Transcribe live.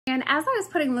And as I was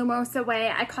putting Lumos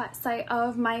away, I caught sight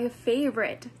of my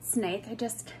favorite snake.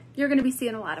 You're gonna be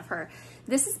seeing a lot of her.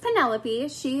 This is Penelope.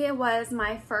 She was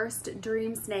my first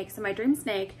dream snake. So my dream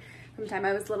snake from the time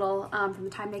I was little, from the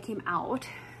time they came out,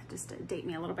 just to date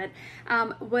me a little bit,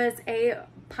 was a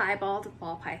Piebald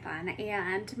Ballpython.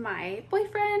 And my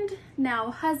boyfriend,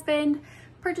 now husband,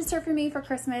 purchased her for me for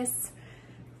Christmas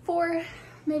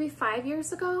maybe 5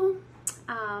 years ago.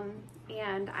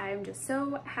 And I'm just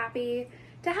so happy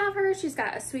to have her. She's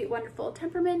got a sweet, wonderful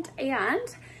temperament, and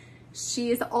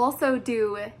she's also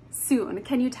due soon.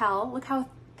 Can you tell? Look how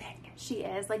thick she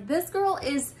is. Like, this girl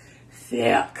is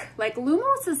thick. Like,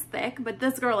 Lumos is thick, but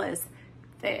this girl is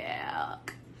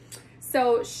thick.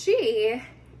 So she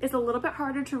is a little bit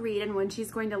harder to read and when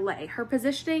she's going to lay. Her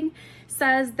positioning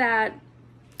says that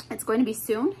it's going to be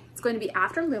soon. It's going to be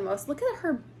after Lumos. Look at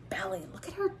her belly. Look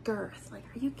at her girth. Like,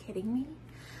 are you kidding me?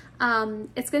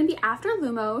 It's going to be after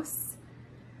Lumos.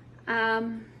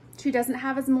 She doesn't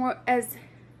have as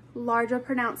large a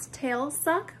pronounced tail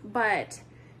suck, but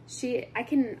I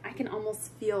can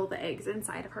almost feel the eggs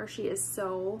inside of her. She is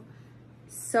so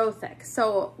thick.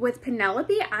 So with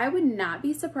Penelope, I would not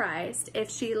be surprised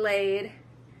if she laid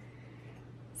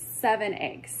 7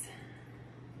 eggs.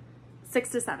 6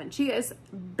 to 7. She is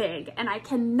big, and I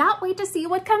cannot wait to see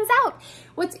what comes out.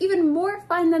 What's even more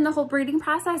fun than the whole breeding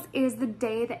process is the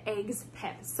day the eggs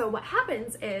pip. So what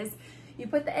happens is you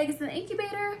put the eggs in the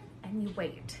incubator and you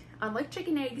wait. Unlike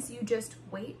chicken eggs, you just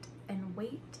wait and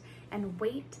wait and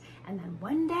wait, and then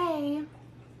one day,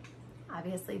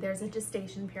 obviously there's a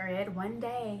gestation period, one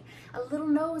day a little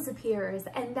nose appears,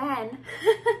 and then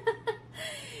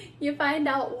you find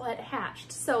out what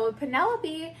hatched. So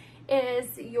Penelope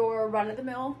is your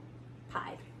run-of-the-mill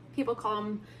pied. People call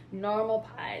them normal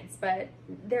pieds, but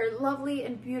they're lovely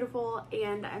and beautiful,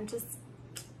 and I'm just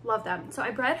love them. So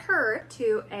I bred her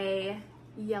to a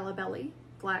yellow belly,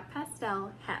 black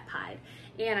pastel het pied.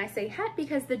 And I say het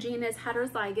because the gene is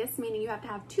heterozygous, meaning you have to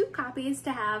have 2 copies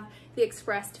to have the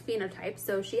expressed phenotype.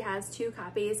 So she has 2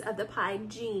 copies of the pied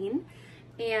gene,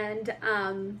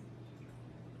 and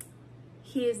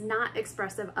he is not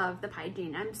expressive of the pied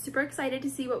gene. I'm super excited to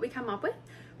see what we come up with.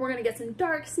 We're gonna get some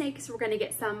dark snakes, we're gonna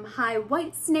get some high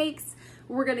white snakes,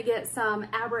 we're gonna get some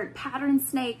aberrant pattern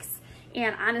snakes,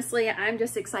 and honestly, I'm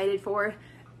just excited for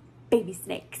baby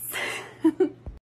snakes.